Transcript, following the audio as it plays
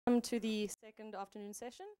Welcome to the second afternoon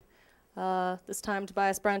session. This time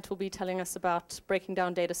Tobias Brandt will be telling us about breaking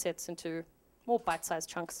down data sets into more bite-sized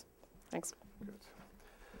chunks. Thanks.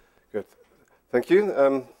 Good. Thank you.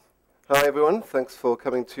 Hi everyone. Thanks for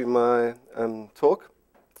coming to my talk.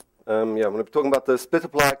 I'm going to be talking about the split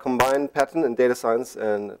apply combined pattern in data science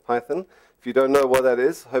and Python. If you don't know what that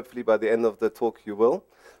is, hopefully by the end of the talk you will.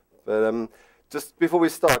 But just before we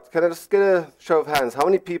start, can I just get a show of hands? How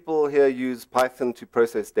many people here use Python to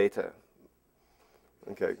process data?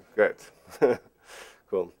 Okay, great.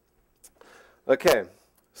 Cool. Okay,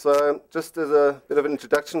 so just as a bit of an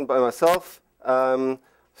introduction by myself, I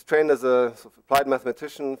was trained as a sort of applied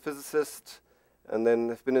mathematician, physicist, and then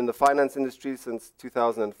have been in the finance industry since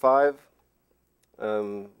 2005.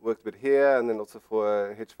 Worked a bit here, and then also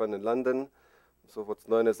for a hedge fund in London. So what's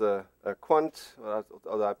known as a quant,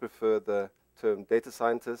 although I prefer the term data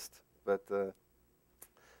scientist. But so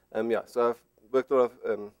I've worked a lot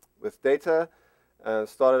with data.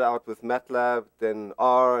 Started out with MATLAB, then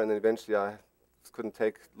R, and then eventually I just couldn't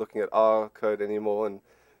take looking at R code anymore and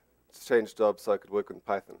changed jobs so I could work in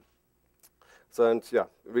Python. So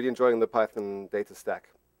really enjoying the Python data stack.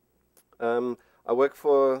 I work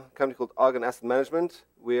for a company called Argon Asset Management.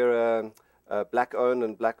 We're a black-owned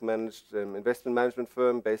and black-managed investment management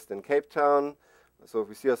firm based in Cape Town. So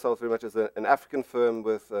we see ourselves very much as an African firm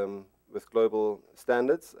with global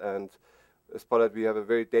standards, and as part of that, we have a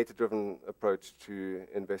very data-driven approach to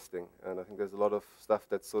investing. And I think there's a lot of stuff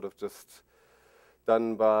that's sort of just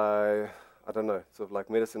done by, I don't know, sort of like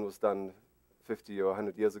medicine was done 50 or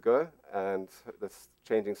 100 years ago, and that's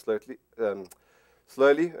changing slowly,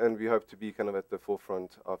 and we hope to be kind of at the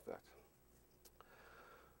forefront of that.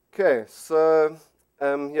 Okay, so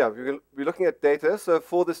we're looking at data. So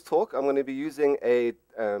for this talk, I'm going to be using a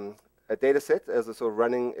data set as a sort of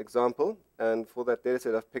running example. And for that data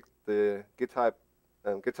set, I've picked the GitHub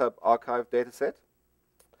archive data set,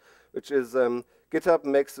 which is GitHub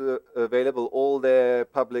makes available all their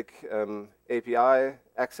public API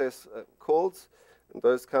access calls. And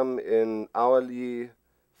those come in hourly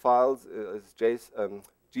files as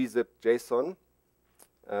gzip JSON.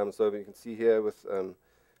 So you can see here with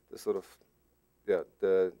the sort of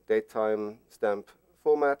the datetime stamp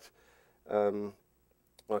format.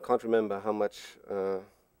 I can't remember how much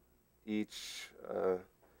each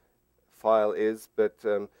file is, but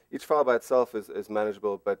each file by itself is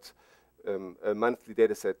manageable, but a monthly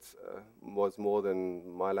data set was more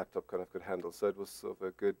than my laptop kind of could handle. So it was sort of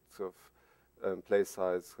a good sort of play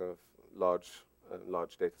size kind of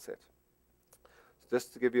large data set. So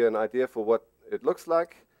just to give you an idea for what it looks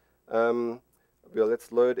like,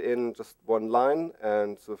 let's load in just one line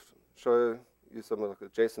and sort of show you some of the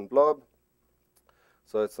JSON blob.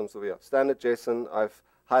 So it's some sort of standard JSON. I've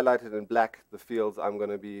highlighted in black the fields I'm going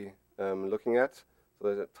to be looking at. So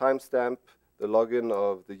there's a timestamp, the login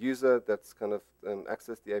of the user that's kind of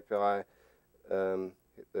accessed the API,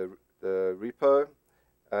 the repo,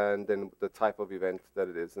 and then the type of event that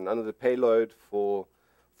it is. And under the payload for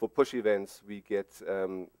push events, we get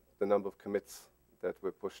the number of commits that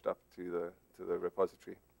were pushed up to the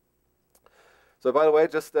repository. So by the way,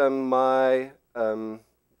 just my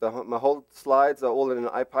whole slides are all in an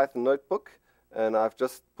IPython notebook, and I've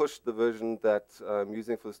just pushed the version that I'm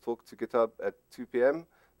using for this talk to GitHub at 2 p.m.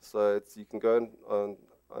 So you can go on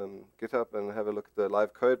GitHub and have a look at the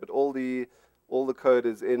live code, but all the code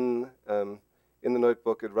is in the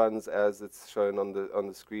notebook. It runs as it's shown on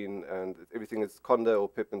the screen, and everything is Conda or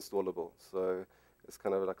pip installable. So it's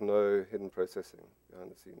kind of like no hidden processing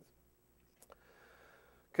behind the scenes.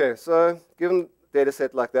 Okay, so given a data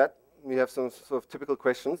set like that, we have some sort of typical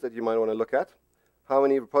questions that you might want to look at. How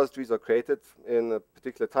many repositories are created in a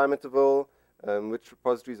particular time interval? Which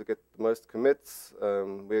repositories get the most commits?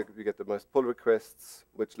 Where we get the most pull requests?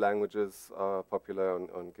 Which languages are popular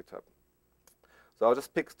on GitHub? So I'll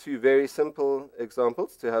just pick two very simple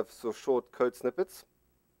examples to have sort of short code snippets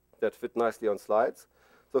that fit nicely on slides.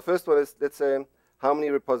 So the first one is, let's say, how many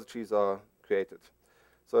repositories are created?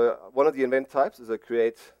 So one of the event types is a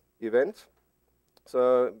create event.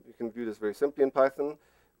 So you can do this very simply in Python.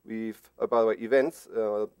 By the way, events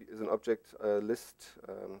is an object list.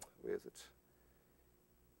 Where is it?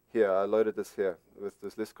 Here, I loaded this here with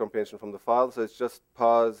this list comprehension from the file. So it's just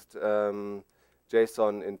parsed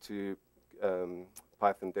JSON into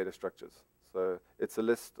Python data structures. So it's a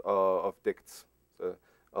list of dicts. So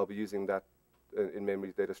I'll be using that in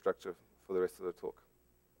memory data structure for the rest of the talk.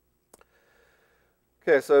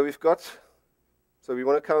 Okay, so we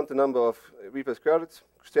want to count the number of repos created,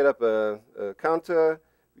 set up a counter,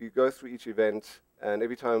 we go through each event, and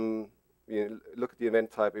every time we look at the event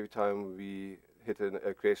type, every time we hit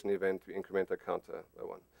a creation event, we increment a counter by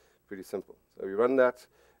one. pretty simple. So we run that,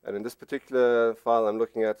 and in this particular file, I'm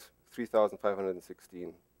looking at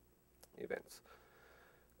 3,516 events.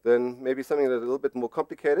 Then maybe something that's a little bit more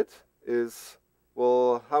complicated is,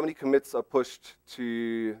 well, how many commits are pushed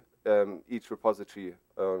to each repository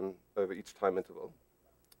over each time interval?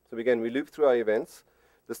 So again, we loop through our events.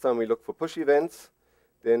 This time we look for push events.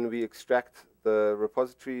 Then we extract the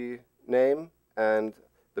repository name, and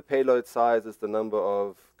the payload size is the number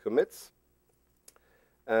of commits.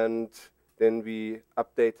 And then we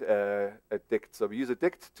update a dict. So we use a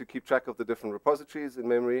dict to keep track of the different repositories in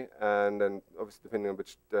memory, and then obviously depending on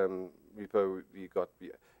which repo we got,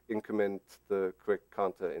 we increment the correct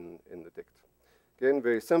counter in the dict. Again,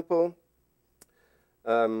 very simple.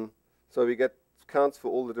 So we get counts for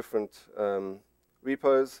all the different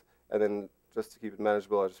repos, and then just to keep it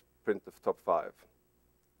manageable, I just print the top 5.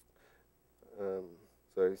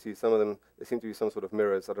 So you see some of them, there seem to be some sort of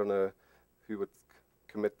mirrors. I don't know who would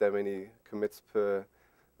commit that many commits per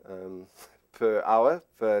per hour,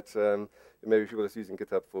 but maybe people are just using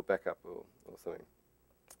GitHub for backup or something.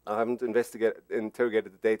 I haven't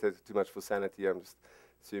interrogated the data too much for sanity. I'm just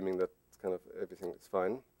assuming that kind of everything is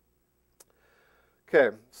fine. Okay,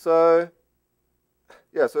 so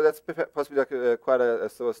yeah, so that's possibly like quite a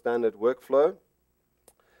sort of standard workflow,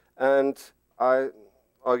 and I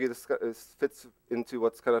argue this fits into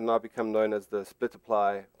what's kind of now become known as the split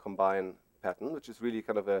apply combine pattern, which is really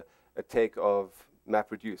kind of a take of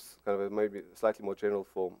MapReduce, kind of maybe a slightly more general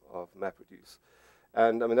form of MapReduce.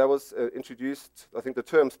 And I mean, that was introduced, I think the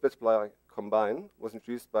term split apply combine was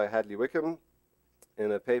introduced by Hadley Wickham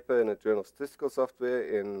in a paper in a Journal of Statistical Software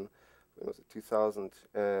in, when was it,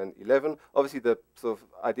 2011. Obviously, the sort of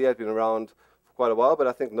idea had been around for quite a while, but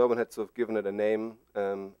I think no one had sort of given it a name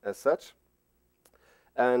as such.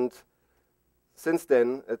 And since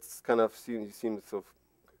then, it's kind of seems sort of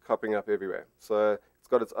cropping up everywhere. So it's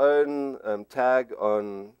got its own tag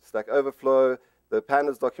on Stack Overflow. The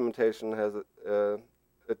pandas documentation has a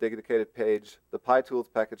dedicated page. The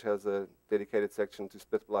PyTools package has a dedicated section to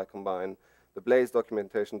split apply combine. The Blaze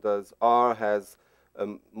documentation does. R has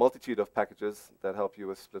a multitude of packages that help you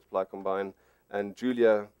with split apply combine. And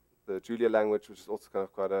Julia, the Julia language, which is also kind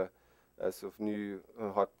of quite a sort of new,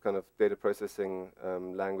 hot kind of data processing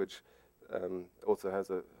language, also has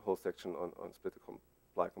a whole section on split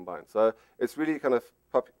apply combine. So it's really kind of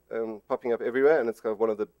popping up everywhere, and it's kind of one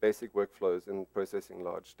of the basic workflows in processing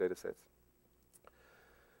large data sets.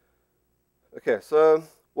 Okay, so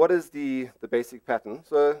what is the basic pattern?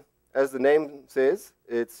 So as the name says,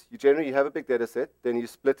 it's you generally have a big data set, then you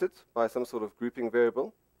split it by some sort of grouping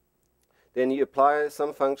variable. Then you apply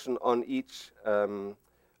some function on each of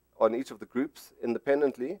the groups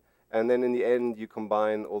independently, and then in the end you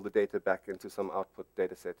combine all the data back into some output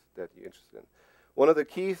data set that you're interested in. One of the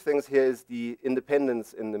key things here is the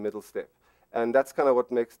independence in the middle step, and that's kind of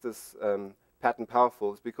what makes this pattern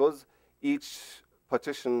powerful, is because each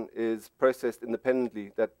partition is processed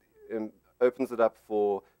independently, that opens it up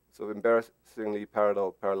for sort of embarrassingly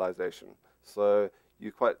parallel parallelization. So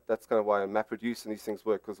that's kind of why MapReduce and these things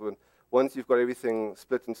work, because once you've got everything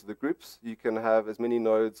split into the groups, you can have as many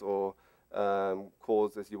nodes or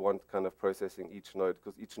cores as you want kind of processing each node,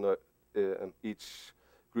 because each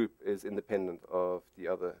group is independent of the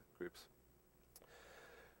other groups.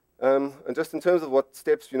 And just in terms of what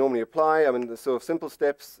steps you normally apply, I mean, the sort of simple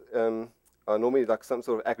steps are normally like some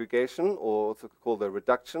sort of aggregation, or also called a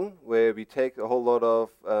reduction, where we take a whole lot of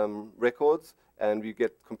records and we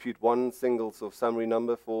compute one single sort of summary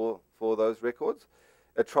number for those records.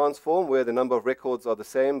 A transform, where the number of records are the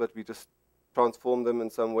same, but we just transform them in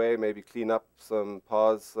some way, maybe clean up some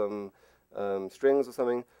parse, some strings or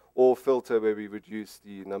something. Or filter, where we reduce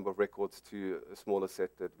the number of records to a smaller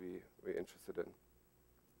set that we're interested in.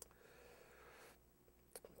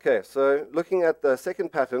 Okay, so looking at the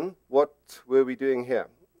second pattern, what were we doing here?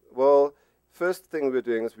 Well, first thing we were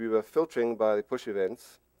doing is we were filtering by the push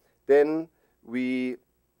events. Then we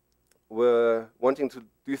were wanting to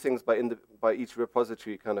do things by each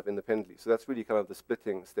repository kind of independently. So that's really kind of the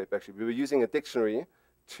splitting step, actually. We were using a dictionary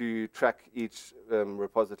to track each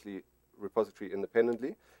repository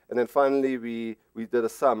independently. And then finally, we did a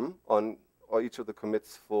sum on each of the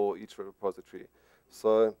commits for each repository.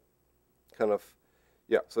 So kind of,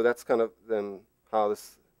 yeah, so that's kind of how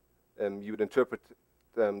this you would interpret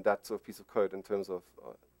that sort of piece of code in terms of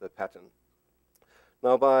the pattern.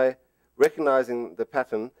 Now, by recognizing the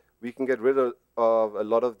pattern, we can get rid of a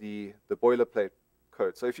lot of the boilerplate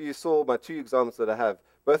code. So if you saw my two examples that I have,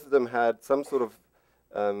 both of them had some sort of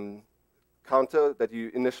counter that you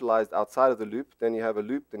initialized outside of the loop. Then you have a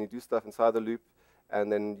loop, then you do stuff inside the loop,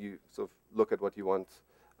 and then you sort of look at what you want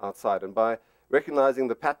outside. And by recognizing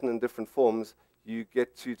the pattern in different forms, you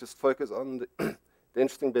get to just focus on the, the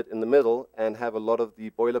interesting bit in the middle and have a lot of the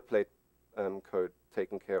boilerplate code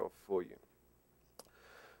taken care of for you.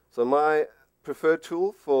 So my preferred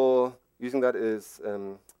tool for using that is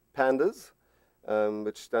Pandas,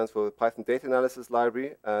 which stands for Python Data Analysis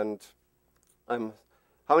Library. And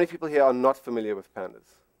how many people here are not familiar with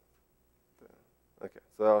Pandas? Okay,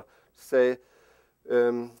 so I'll say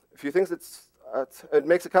a few things. It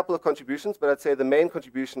makes a couple of contributions, but I'd say the main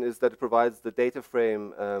contribution is that it provides the data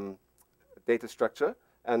frame data structure.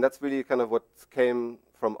 And that's really kind of what came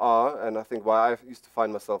from R, and I think why I used to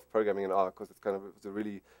find myself programming in R, because it's a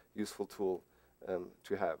really useful tool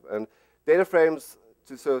to have. And data frames,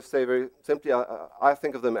 to sort of say very simply, I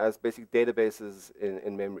think of them as basic databases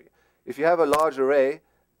in memory. If you have a large array,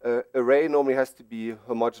 array normally has to be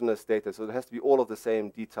homogeneous data, so it has to be all of the same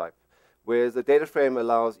D type. Whereas a data frame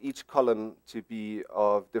allows each column to be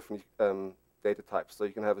of different data types. So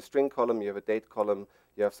you can have a string column, you have a date column,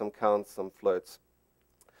 you have some counts, some floats.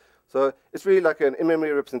 So it's really like an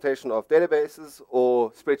in-memory representation of databases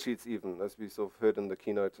or spreadsheets even, as we sort of heard in the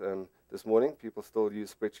keynote this morning. People still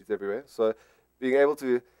use spreadsheets everywhere. So being able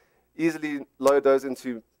to easily load those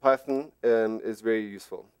into Python is very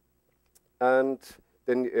useful. And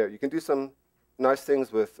then you can do some nice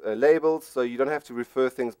things with labels, so you don't have to refer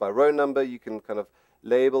things by row number. You can kind of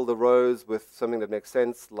label the rows with something that makes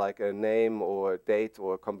sense, like a name or a date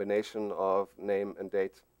or a combination of name and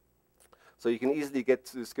date. So you can easily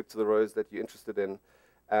skip to the rows that you're interested in.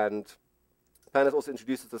 And Pandas also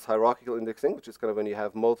introduces this hierarchical indexing, which is kind of when you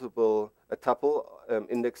have a tuple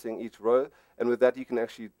indexing each row. And with that, you can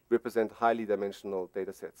actually represent highly dimensional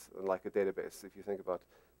data sets, like a database, if you think about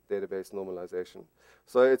database normalization.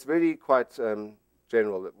 So it's really quite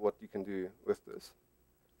general what you can do with this.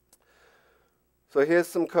 So here's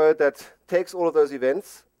some code that takes all of those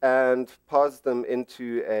events and parses them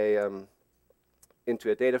into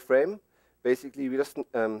a data frame. Basically, we just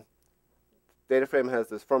data frame has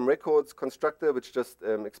this from records constructor, which just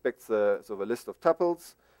expects sort of a list of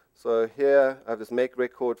tuples. So here I have this make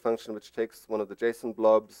record function, which takes one of the JSON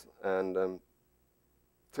blobs and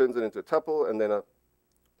turns it into a tuple, and then I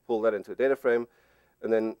pull that into a data frame.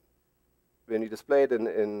 And then when you display it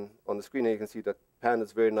on the screen here, you can see that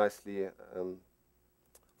Pandas very nicely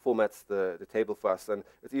formats the table for us. And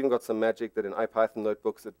it's even got some magic that in IPython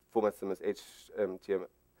notebooks, it formats them as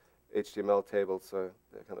HTML tables, so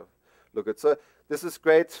they kind of look good. So this is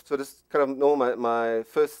great. So this is kind of my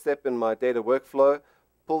first step in my data workflow.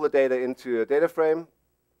 Pull the data into a data frame,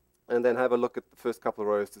 and then have a look at the first couple of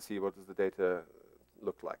rows to see what does the data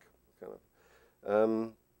look like. Kind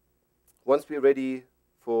of. Once we're ready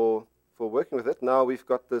for working with it, now we've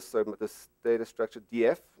got this this data structure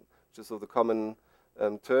df, which is sort of the common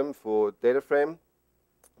term for data frame.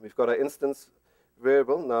 We've got our instance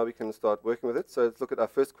variable. Now we can start working with it. So let's look at our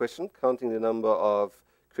first question, counting the number of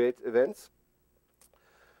create events.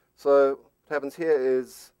 So what happens here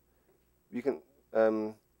is we can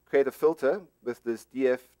create a filter with this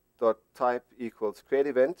df.type equals create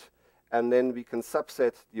event, and then we can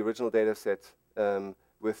subset the original data set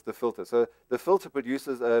with the filter. So the filter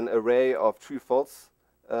produces an array of true-false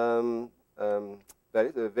values,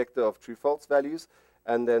 a vector of true-false values,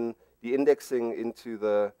 and then the indexing into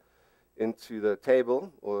the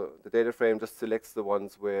table or the data frame just selects the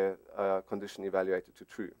ones where condition evaluated to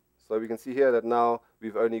true. So we can see here that now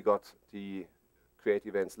we've only got the create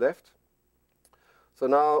events left. So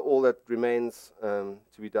now all that remains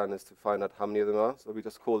to be done is to find out how many of them are. So we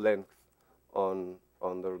just call length on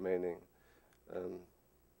the remaining.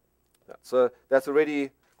 So that's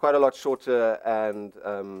already quite a lot shorter and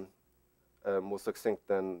more succinct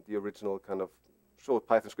than the original kind of short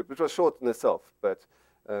Python script, which was short in itself, but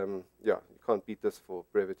yeah, you can't beat this for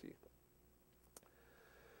brevity.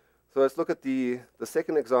 So let's look at the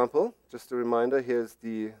second example. Just a reminder, here's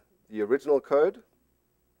the original code.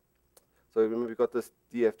 So remember we've got this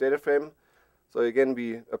df data frame. So again,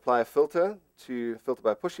 we apply a filter to filter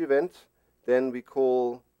by push event. Then we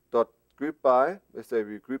call .group by. Let's say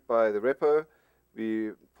we group by the repo.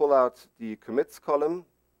 We pull out the commits column,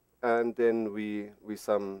 and then we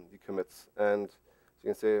sum the commits. And so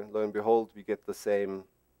you can say, lo and behold, we get the same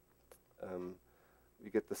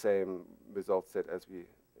result set as we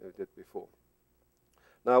did before.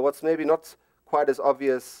 Now, what's maybe not quite as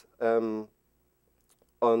obvious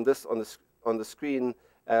on the screen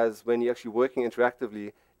as when you're actually working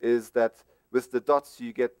interactively is that with the dots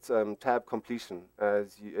you get tab completion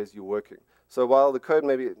as you're working. So while the code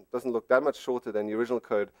maybe doesn't look that much shorter than the original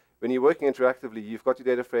code, when you're working interactively, you've got your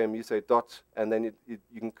data frame, you say dot, and then you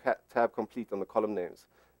can tab complete on the column names.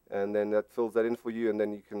 And then that fills that in for you, and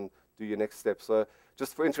then you can do your next step. So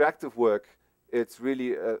just for interactive work, it's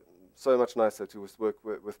really so much nicer to work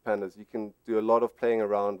with pandas. You can do a lot of playing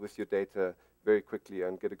around with your data very quickly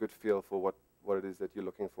and get a good feel for what it is that you're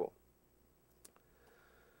looking for.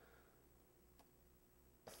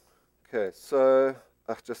 Okay, so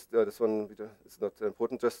just this one, it's not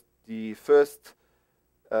important. Just the first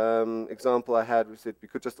example I had, we said we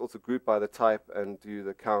could just also group by the type and do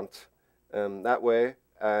the count that way,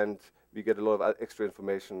 and we get a lot of extra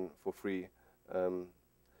information for free.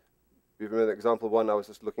 You remember example one, I was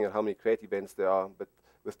just looking at how many create events there are, but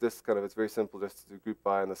with this kind of, it's very simple just to group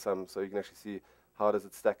by and the sum, so you can actually see how does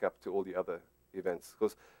it stack up to all the other events.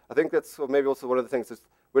 Because I think that's maybe also one of the things is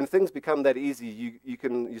when things become that easy,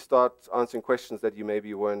 you start answering questions that you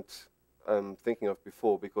maybe weren't thinking of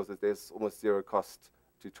before, because there's almost zero cost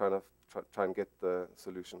to try and get the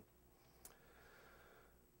solution.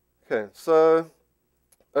 Okay, so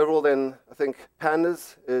overall then, I think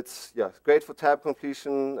pandas, it's great for tab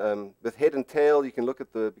completion. With head and tail, you can look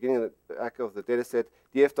at the beginning and the back of the data set.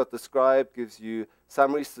 df.describe gives you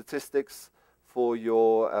summary statistics for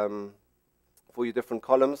your different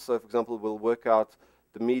columns. So for example, we'll work out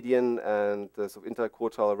the median and the sort of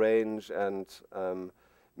interquartile range and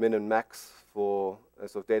min and max for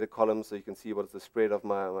sort of data columns, so you can see what is the spread of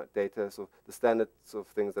my data, so the standard sort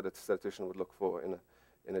of things that a statistician would look for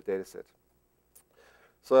in a data set.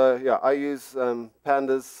 So yeah, I use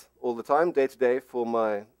pandas all the time, day to day, for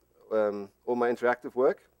my all my interactive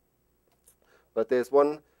work. But there's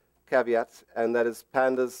one caveat, and that is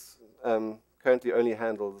pandas currently only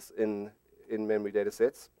handles in-memory data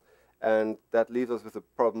sets, and that leaves us with a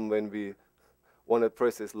problem when we want to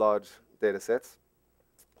process large data sets.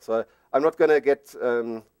 So I'm not going to get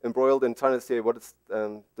embroiled in trying to say what is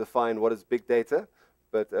define what is big data,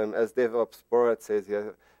 but as DevOps Brandt says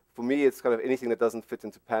here, for me it's kind of anything that doesn't fit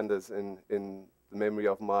into pandas in the memory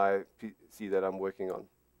of my PC that I'm working on.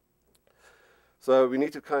 So we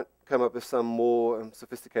need to come up with some more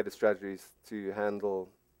sophisticated strategies to handle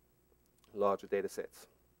larger data sets.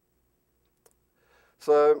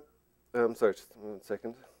 So, sorry, just 1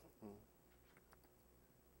 second.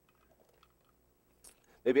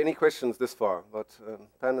 Maybe any questions this far about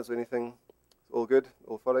pandas or anything? All good?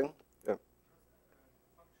 All following? Yeah.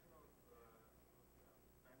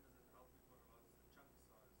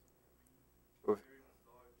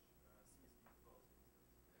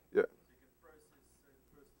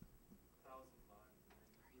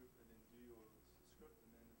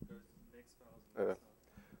 Yeah.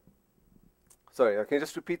 Sorry, can you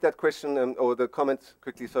just repeat that question or the comment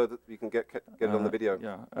quickly so that we can get it on the video?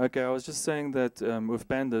 Yeah. Okay. I was just saying that with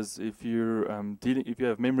pandas, if you're if you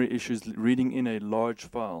have memory issues reading in a large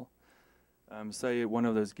file, say one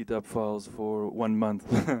of those GitHub files for 1 month,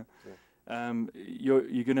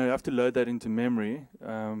 you're going to have to load that into memory,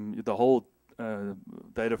 the whole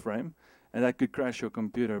data frame, and that could crash your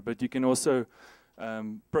computer. But you can also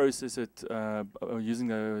process it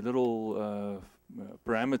using a little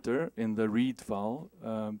parameter in the read file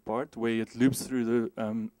part, where it loops through the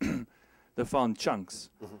the file in chunks.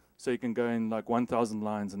 Mm-hmm. So you can go in like 1,000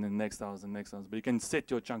 lines and then next 1,000, next 1,000. But you can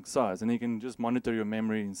set your chunk size, and you can just monitor your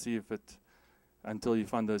memory and see if it until you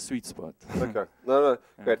find the sweet spot. Okay. No,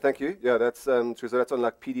 yeah. Great. Thank you. Yeah, that's true. So that's on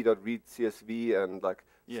like pd.read CSV and like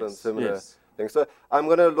some similar things. So I'm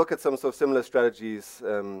going to look at some sort of similar strategies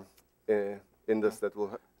in this that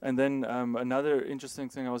will. And then another interesting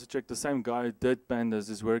thing, I also checked, the same guy who did pandas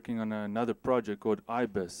is working on another project called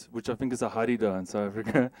IBIS, which I think is a Harida in South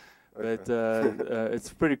Africa. But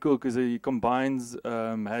it's pretty cool because he combines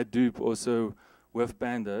Hadoop also with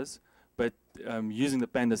pandas, but using the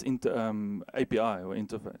pandas API or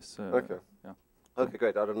interface. Okay. Yeah. Okay,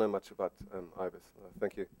 great. I don't know much about IBIS.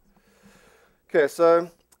 Thank you. Okay, so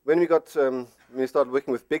when we start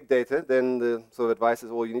working with big data, then the sort of advice is,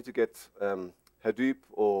 well, you need to get Hadoop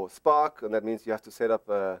or Spark, and that means you have to set up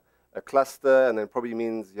a cluster, and then probably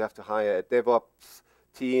means you have to hire a DevOps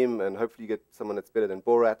team, and hopefully you get someone that's better than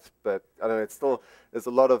Borat. But I don't know, it's still, there's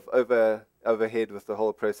a lot of overhead with the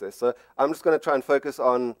whole process. So I'm just going to try and focus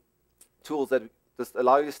on tools that just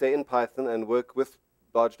allow you to stay in Python and work with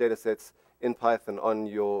large data sets in Python on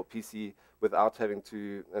your PC without having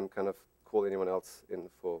to kind of call anyone else in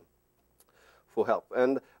for help.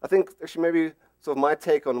 And I think actually maybe sort of my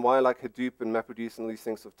take on why like Hadoop and MapReduce and these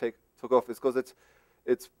things sort of took off is because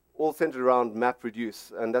it's all centered around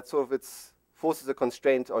MapReduce, and that sort of forces a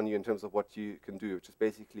constraint on you in terms of what you can do, which is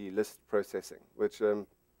basically list processing, which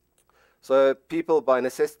so people by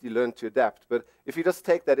necessity learn to adapt. But if you just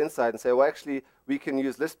take that insight and say, well, actually, we can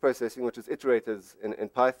use list processing, which is iterators in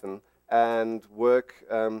Python, and work,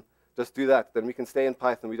 just do that, then we can stay in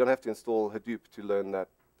Python. We don't have to install Hadoop to learn that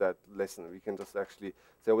that lesson. We can just actually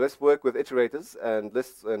say, well, let's work with iterators and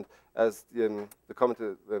lists, and as the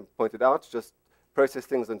commenter pointed out, just process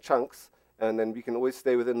things in chunks, and then we can always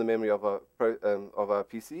stay within the memory of our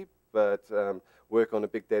PC, but work on a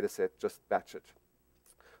big data set, just batch it.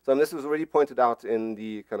 So this was already pointed out in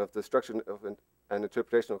the kind of the structure of and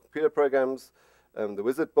interpretation of computer programs, the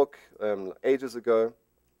Wizard book ages ago,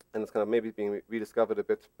 and it's kind of maybe being rediscovered a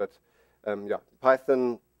bit, but yeah,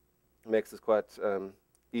 Python makes this quite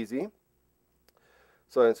easy.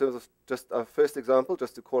 So in terms of just our first example,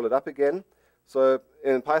 just to call it up again, so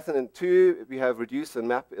in Python in 2, we have reduce and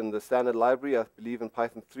map in the standard library. I believe in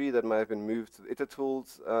Python 3 that might have been moved to the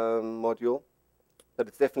itertools module, but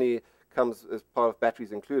it definitely comes as part of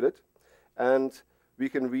batteries included. And we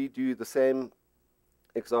can redo the same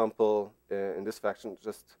example in this fashion.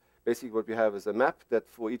 Just basically what we have is a map that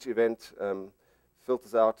for each event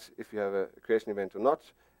filters out if you have a creation event or not,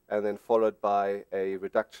 and then followed by a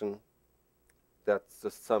reduction that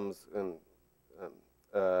just sums and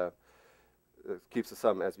keeps the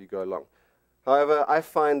sum as we go along. However, I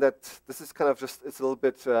find that this is kind of just, it's a little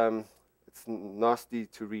bit, it's nasty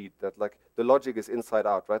to read, that like the logic is inside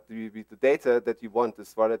out, right? The data that you want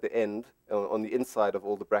is right at the end, on the inside of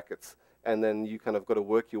all the brackets, and then you kind of got to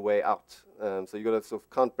work your way out. So you got to sort of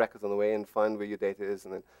count brackets on the way and find where your data is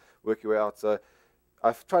and then work your way out. So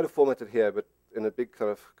I've tried to format it here, but in a big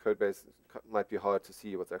kind of code base, it might be hard to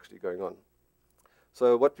see what's actually going on.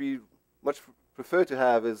 So what we much prefer to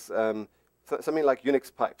have is something like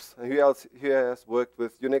Unix pipes. And who else here has worked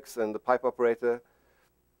with Unix and the pipe operator?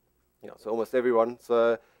 Yeah, so almost everyone.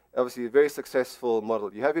 So obviously a very successful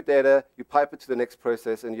model. You have your data, you pipe it to the next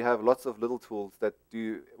process, and you have lots of little tools that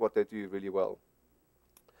do what they do really well.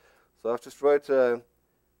 So I've just wrote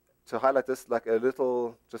to highlight this like just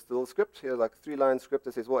a little script here, like a 3-line script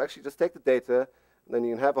that says, well, actually just take the data, and then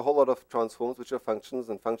you can have a whole lot of transforms, which are functions,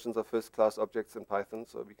 and functions are first-class objects in Python,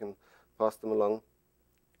 so we can pass them along.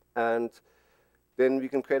 And then we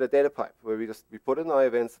can create a data pipe where we put in our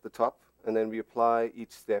events at the top, and then we apply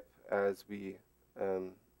each step as we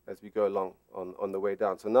go along on the way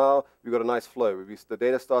down. So now we've got a nice flow where the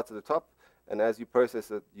data starts at the top, and as you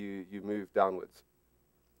process it, you move downwards.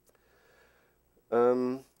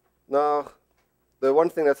 Now, the one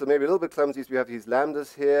thing that's maybe a little bit clumsy is we have these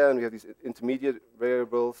lambdas here, and we have these intermediate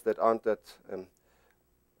variables that aren't that kind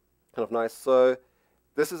of nice. So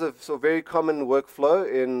this is a very common workflow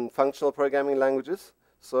in functional programming languages.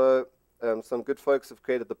 So some good folks have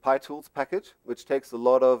created the PyTools package, which takes a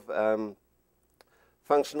lot of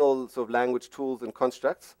functional sort of language tools and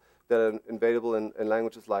constructs that are available in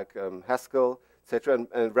languages like Haskell, etc.,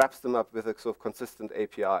 and wraps them up with a sort of consistent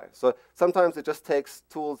API. So sometimes it just takes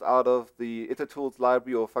tools out of the itertools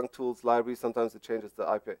library or functools library. Sometimes it changes the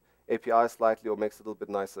API slightly or makes it a little bit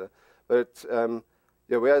nicer. But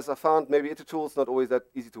yeah, whereas I found maybe itertools not always that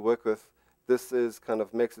easy to work with, this is kind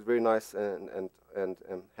of makes it very nice and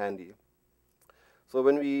handy. So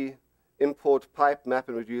when we import pipe, map,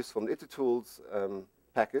 and reduce from the itertools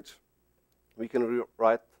package, we can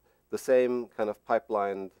write the same kind of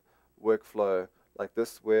pipelined workflow like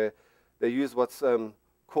this, where they use what's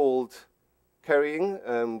called carrying,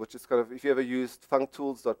 which is kind of, if you ever used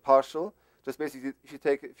functools.partial, just basically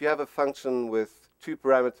if you have a function with 2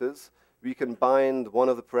 parameters, we can bind one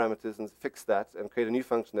of the parameters and fix that and create a new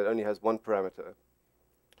function that only has 1 parameter.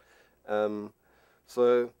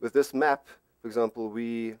 So with this map, for example,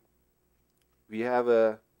 we have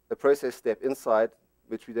a process step inside,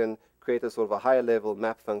 which we then create a sort of a higher level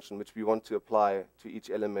map function which we want to apply to each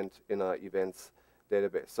element in our events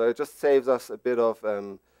database. So it just saves us a bit of,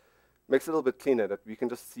 makes it a little bit cleaner, that we can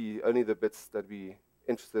just see only the bits that we're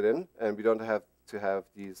interested in, and we don't have to have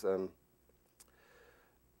these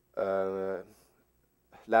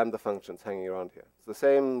lambda functions hanging around here. It's the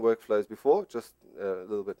same workflow as before, just a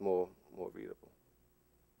little bit more readable.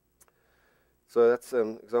 So that's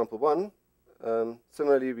example 1.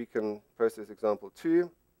 Similarly, we can process example 2.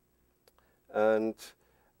 And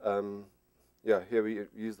yeah, here we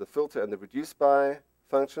use the filter and the reduce by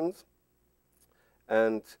functions.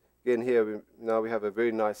 And again, here now we have a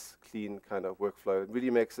very nice, clean kind of workflow. It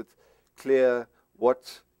really makes it clear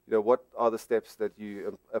what are the steps that you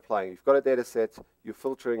are applying. You've got a data set, you're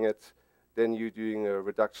filtering it, then you're doing a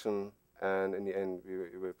reduction, and in the end,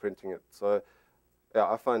 we're printing it. So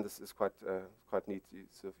yeah, I find this is quite neat.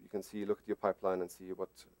 So you can see, look at your pipeline and see what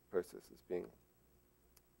process is being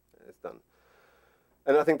done.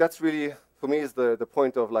 And I think that's really, for me, is the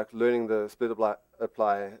point of like learning the split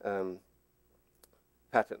apply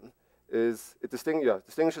pattern. Is it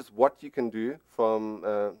distinguishes what you can do from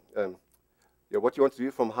what you want to do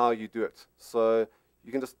from how you do it. So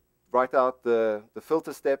you can just write out the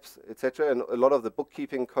filter steps, etc. And a lot of the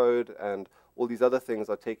bookkeeping code and all these other things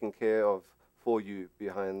are taken care of for you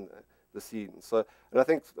behind the scenes. So, and I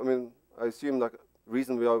think, I mean, I assume like the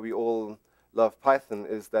reason we all love Python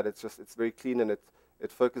is that it's very clean and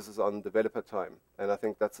it focuses on developer time. And I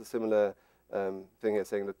think that's a similar thing here,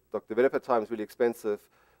 saying that look, developer time is really expensive,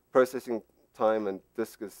 processing time and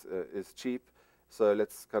disk is cheap. So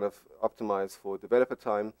let's kind of optimize for developer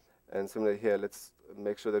time. And similarly here, let's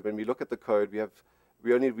make sure that when we look at the code,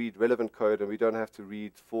 we only read relevant code and we don't have to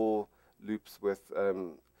read for loops with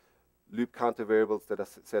loop counter variables that are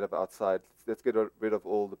set up outside. Let's get rid of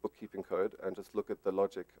all the bookkeeping code and just look at the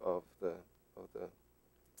logic of the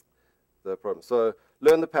problem. So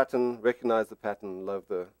learn the pattern, recognize the pattern, love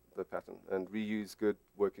the pattern, and reuse good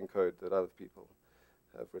working code that other people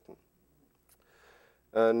have written.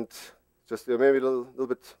 And just maybe a little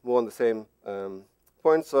bit more on the same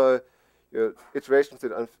point. So iterations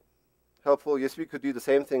are helpful. Yes, we could do the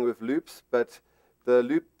same thing with loops, but the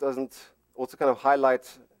loop doesn't also kind of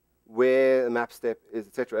highlight where a map step is,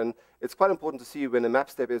 etc. And it's quite important to see when a map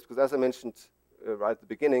step is, because as I mentioned right at the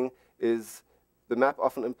beginning, is the map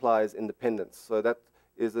often implies independence. So that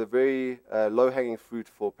is a very low-hanging fruit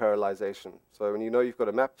for parallelization. So when you know you've got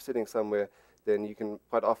a map sitting somewhere, then you can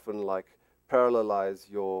quite often like parallelize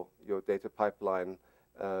your data pipeline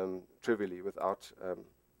trivially without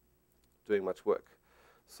doing much work.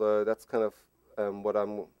 So that's kind of what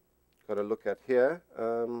I'm going to look at here.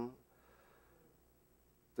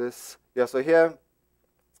 So here,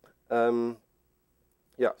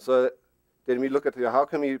 so then we look at how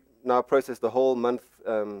can we now process the whole month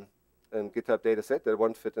GitHub data set that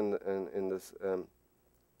won't fit in this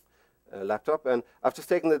laptop. And I've just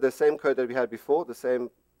taken the same code that we had before, the same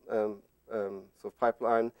sort of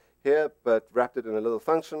pipeline here, but wrapped it in a little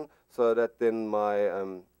function so that then my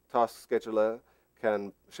task scheduler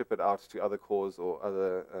can ship it out to other cores or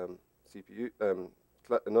other CPU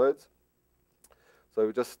nodes. So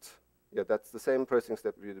we just, that's the same processing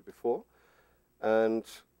step we did before. And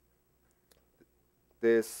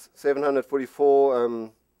there's 744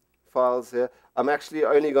 files here. I'm actually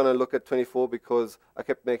only going to look at 24 because I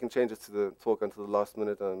kept making changes to the talk until the last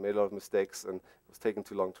minute and made a lot of mistakes and it was taking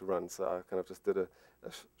too long to run. So I kind of just did a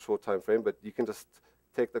short time frame. But you can just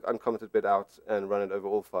take the uncommented bit out and run it over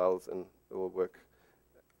all files and it will work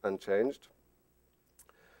unchanged.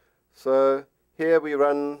 So here we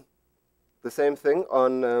run the same thing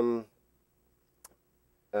on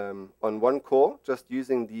one core, just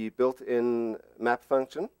using the built-in map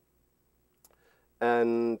function.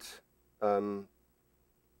 And so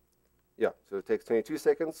it takes 22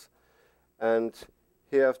 seconds. And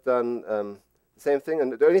here I've done the same thing.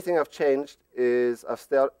 And the only thing I've changed is I've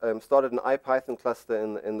started an IPython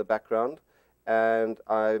cluster in the background. And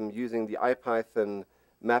I'm using the IPython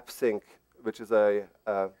map sync, which is a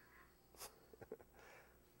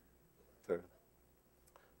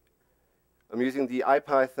I'm using the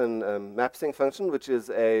IPython map sync function, which is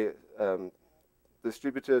a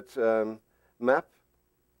distributed map,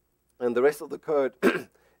 and the rest of the code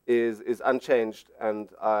is unchanged, and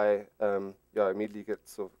I immediately get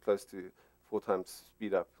sort of close to 4 times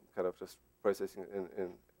speed up, kind of just processing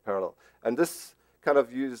in parallel. And this kind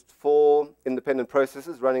of used 4 independent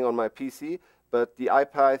processes running on my PC, but the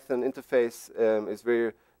IPython interface is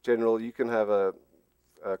very general. You can have a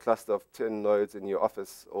cluster of 10 nodes in your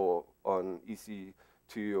office or on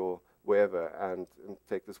EC2 or wherever and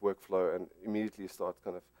take this workflow and immediately start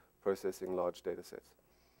kind of processing large data sets.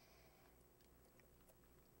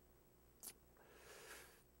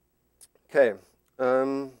 Okay,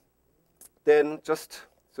 then just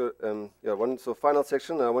one final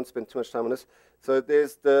section. I won't spend too much time on this. So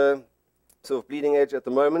there's the sort of bleeding edge at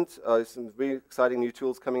the moment. Some really exciting new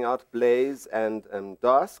tools coming out, Blaze and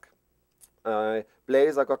Dask.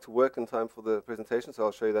 Blaze, I got to work in time for the presentation, so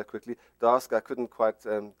I'll show you that quickly. Dask, I couldn't quite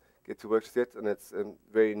get to work yet, and it's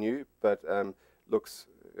very new, but looks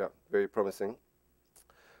very promising.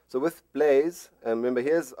 So with Blaze,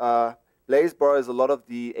 remember Blaze borrows a lot of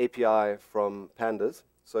the API from pandas.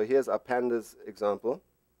 So here's our pandas example.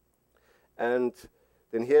 And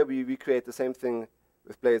then here we recreate the same thing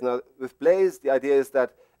with Blaze. Now, with Blaze, the idea is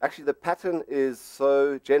that actually the pattern is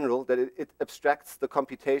so general that it abstracts the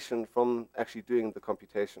computation from actually doing the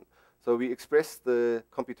computation. So we express the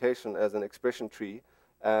computation as an expression tree,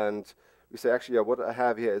 and we say actually what I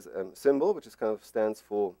have here is a symbol, which is kind of stands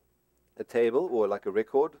for a table or like a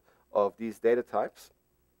record of these data types.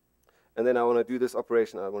 And then I want to do this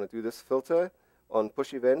operation. I want to do this filter on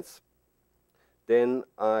push events. Then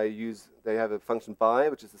they have a function by,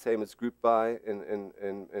 which is the same as group by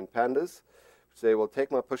in pandas. Say, well,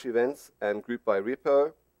 take my push events and group by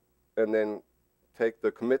repo. and then take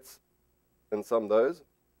the commits and sum those.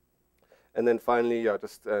 And then finally,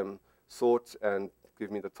 just sort and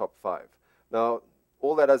give me the top 5. Now,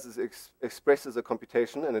 all that does is expresses a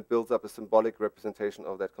computation, and it builds up a symbolic representation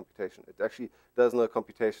of that computation. It actually does no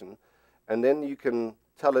computation. And then you can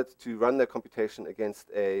tell it to run that computation against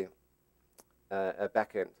a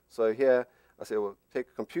backend. So here, I say, well, take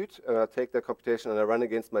a compute, and I take that computation, and I run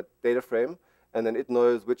against my data frame, and then it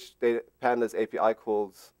knows which pandas API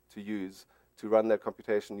calls to use to run that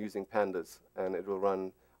computation using pandas, and it will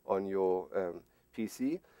run on your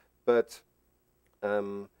PC. But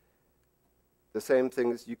the same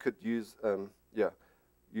things you could use,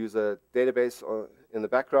 use a database in the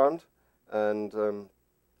background, and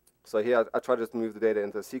so here I try to just move the data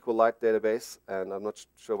into a SQLite database, and I'm not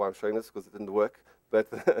sure why I'm showing this because it didn't work, but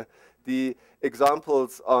the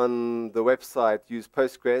examples on the website use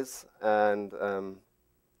Postgres, and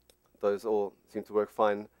those all seem to work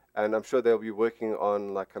fine. And I'm sure they'll be working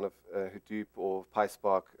on like kind of Hadoop or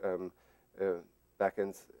PySpark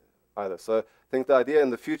backends either. So I think the idea in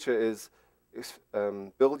the future is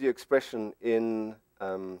build your expression in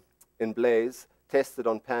Blaze, test it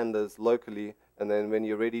on pandas locally, and then when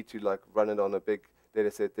you're ready to like run it on a big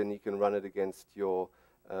data set, then you can run it against your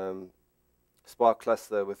Spark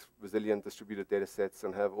cluster with resilient distributed data sets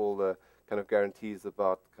and have all the kind of guarantees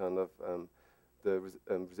about kind of the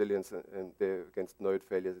resilience and against node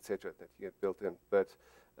failures, etc., that you get built in. But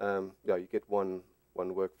yeah, you get one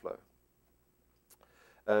workflow.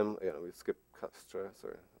 We skip Castro.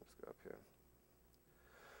 Sorry, let's go up here.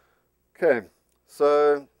 Okay,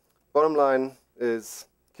 so bottom line is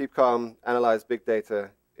keep calm, analyze big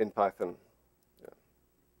data in Python.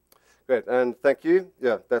 Great, and thank you.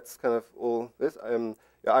 Yeah, that's kind of all this. I'm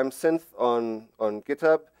Synth on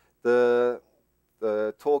GitHub.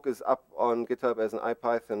 The talk is up on GitHub as an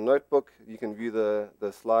IPython notebook. You can view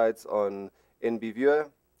the slides on NBViewer.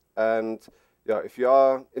 And yeah, if you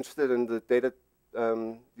are interested in the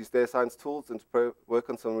these data science tools and to work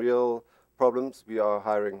on some real problems, we are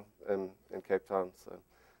hiring in Cape Town. So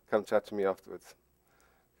come chat to me afterwards.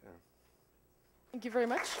 Okay. Thank you very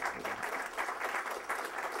much.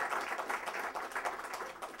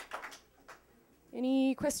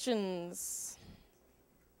 Any questions?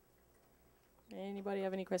 Anybody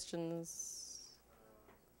have any questions?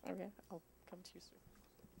 Okay, I'll come to you soon.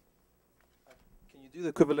 Can you do the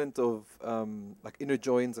equivalent of like inner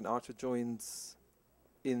joins and outer joins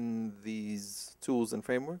in these tools and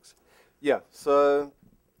frameworks? Yeah, so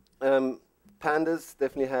Pandas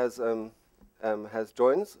definitely has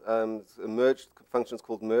joins. Merge functions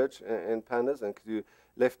called merge in Pandas, and can do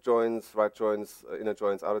left joins, right joins, inner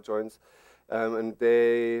joins, outer joins. And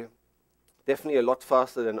they definitely a lot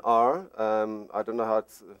faster than R. I don't know how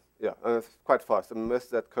it's, it's quite fast. I mean, most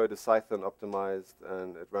of that code is Python optimized,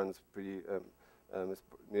 and it runs pretty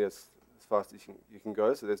near as fast as you can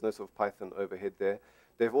go. So there's no sort of Python overhead there.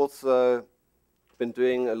 They've also been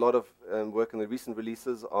doing a lot of work in the recent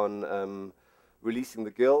releases on releasing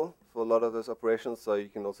the GIL for a lot of those operations. So you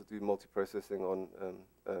can also do multiprocessing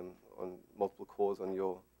on multiple cores on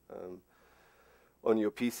your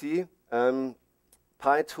PC.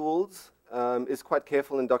 PyTools is quite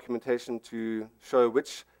careful in documentation to show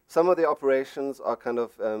which some of the operations are kind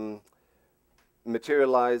of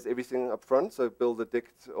materialize everything up front, so build a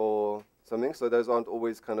dict or something. So those aren't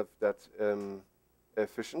always kind of that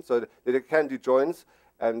efficient. So they can do joins,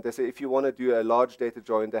 and they say if you want to do a large data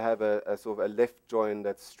join, they have a sort of a left join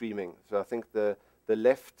that's streaming. So I think the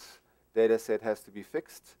left data set has to be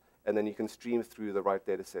fixed, and then you can stream through the right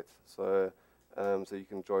data set. So so you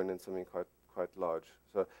can join in something quite large.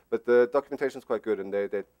 So, but the documentation is quite good, and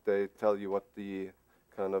they tell you what the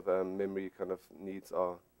kind of memory kind of needs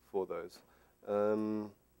are for those. And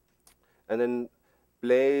then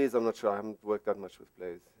Blaze, I'm not sure. I haven't worked that much with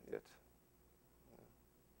Blaze yet.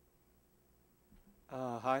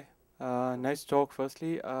 Hi. Nice talk,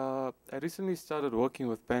 firstly. I recently started working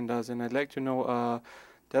with Pandas, and I'd like to know,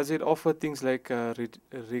 does it offer things like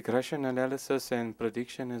regression analysis and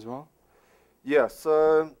prediction as well? Yeah,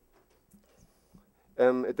 so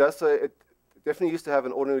it does. So it definitely used to have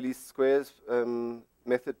an ordinary least squares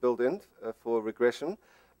method built in for regression,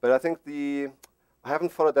 but I think I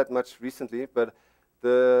haven't followed that much recently, but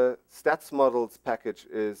the stats models package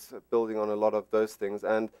is building on a lot of those things,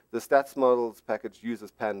 and the stats models package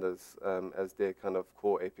uses Pandas as their kind of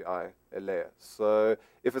core API layer. So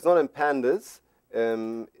if it's not in Pandas,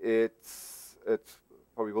 it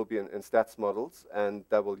probably will be in stats models, and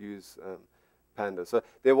that will use Pandas. So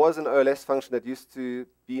there was an OLS function that used to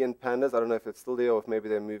be in Pandas. I don't know if it's still there or if maybe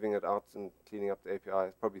they're moving it out and cleaning up the API.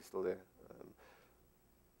 It's probably still there.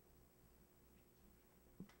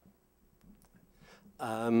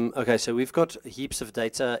 Okay, so we've got heaps of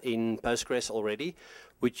data in Postgres already.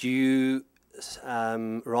 Would you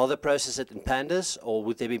rather process it in pandas, or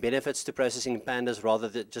would there be benefits to processing in pandas rather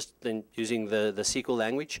than just using the SQL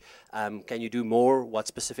language? Can you do more? What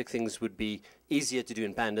specific things would be easier to do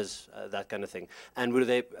in pandas, that kind of thing? And would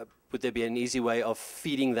there be an easy way of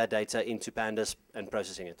feeding that data into pandas and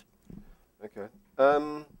processing it? Okay.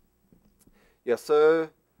 Yeah, so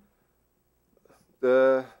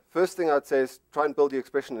the first thing I'd say is try and build your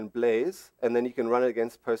expression in Blaze, and then you can run it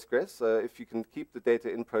against Postgres. So if you can keep the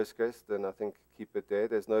data in Postgres, then I think keep it there.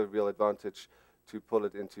 There's no real advantage to pull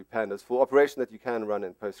it into pandas for operation that you can run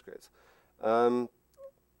in Postgres.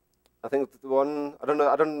 I think the one, I don't know,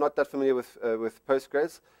 I'm not that familiar with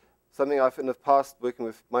Postgres. Something I've in the past working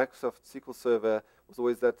with Microsoft SQL Server was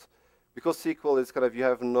always that because SQL is kind of, you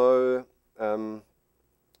have no,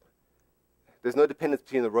 there's no dependence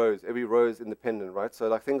between the rows. Every row is independent, right? So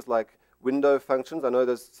like things like window functions, I know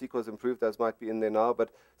those SQL has improved, those might be in there now,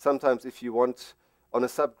 but sometimes if you want, on a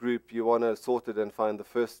subgroup, you want to sort it and find the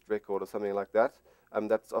first record or something like that,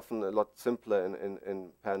 that's often a lot simpler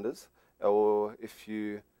in pandas. Or if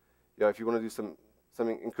you want to do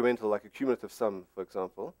something incremental, like a cumulative sum, for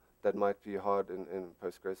example, that might be hard in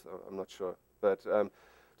Postgres, I'm not sure. But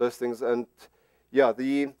those things, and yeah,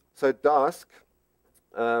 so Dask,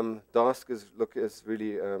 Dask is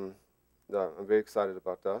really, no, I'm very excited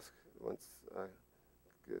about Dask once I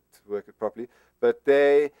get to work it properly. But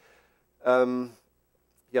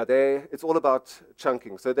it's all about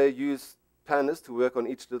chunking. So they use pandas to work on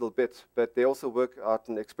each little bit, but they also work out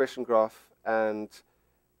an expression graph, and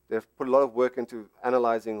they've put a lot of work into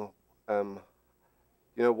analyzing,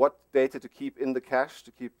 what data to keep in the cache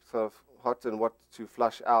to keep sort of hot and what to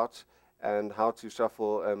flush out, and how to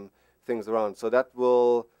shuffle things around. So that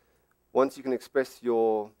will, once you can express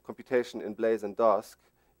your computation in Blaze and Dask,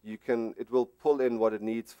 it will pull in what it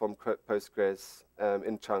needs from Postgres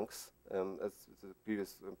in chunks, as the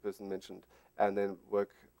previous person mentioned, and then work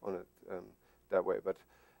on it that way. But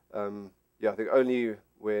yeah, I think only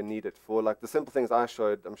where needed. For like the simple things I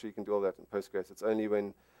showed, I'm sure you can do all that in Postgres. It's only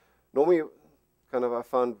when, normally, kind of I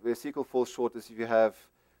found where SQL falls short is if you have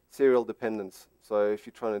serial dependence. So if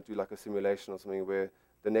you're trying to do like a simulation or something where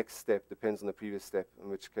the next step depends on the previous step, in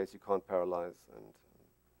which case you can't parallelize. And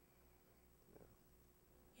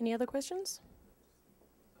Any other questions?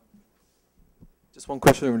 Just one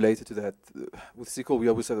question related to that. With SQL, we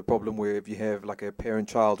always have the problem where if you have like a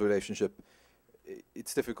parent-child relationship,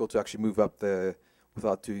 it's difficult to actually move up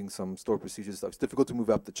without doing some store procedure stuff. It's difficult to move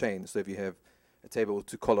up the chain. So if you have a table with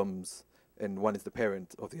 2 columns and one is the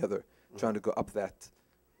parent of the other, trying to go up that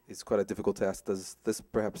is quite a difficult task. Does this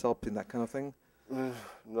perhaps help in that kind of thing?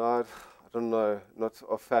 No, I don't know. Not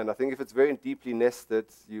offhand. I think if it's very deeply nested,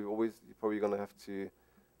 you're probably going to have to,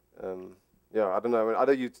 I don't know.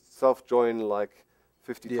 Either you self-join like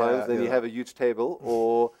 50 times, then you have a huge table,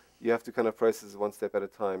 or you have to kind of process one step at a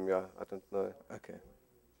time. Yeah, I don't know. Okay.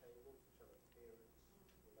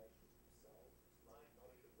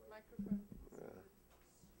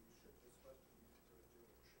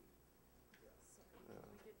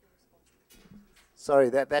 Sorry,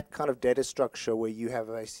 that kind of data structure where you have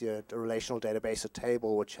a relational database, a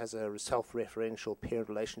table, which has a self-referential parent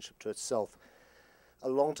relationship to itself. A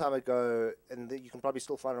long time ago, and you can probably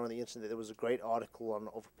still find it on the internet, there was a great article on,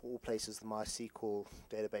 of all places, the MySQL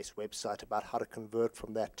database website about how to convert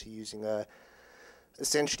from that to using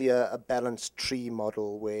essentially a balanced tree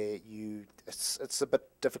model where it's a bit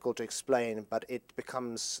difficult to explain, but it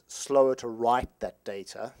becomes slower to write that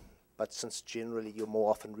data. But since generally you're more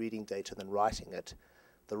often reading data than writing it,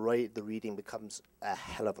 the reading becomes a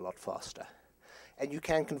hell of a lot faster. And you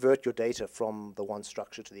can convert your data from the one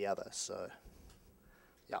structure to the other. So,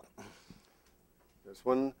 yeah. There's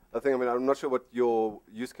one other thing. I mean, I'm not sure what your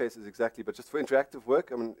use case is exactly, but just for interactive work,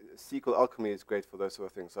 I mean, SQL Alchemy is great for those sort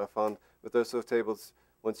of things. So I found with those sort of tables,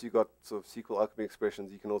 once you got sort of SQL Alchemy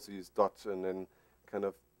expressions, you can also use dot and then kind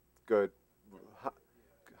of go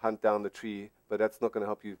hunt down the tree, but that's not going to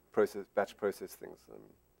help you batch process things.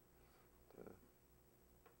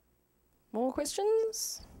 More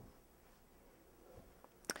questions?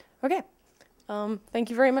 Okay. Thank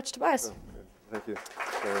you very much, Tobias. Oh, thank you.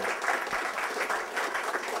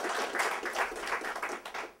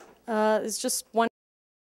 There's just one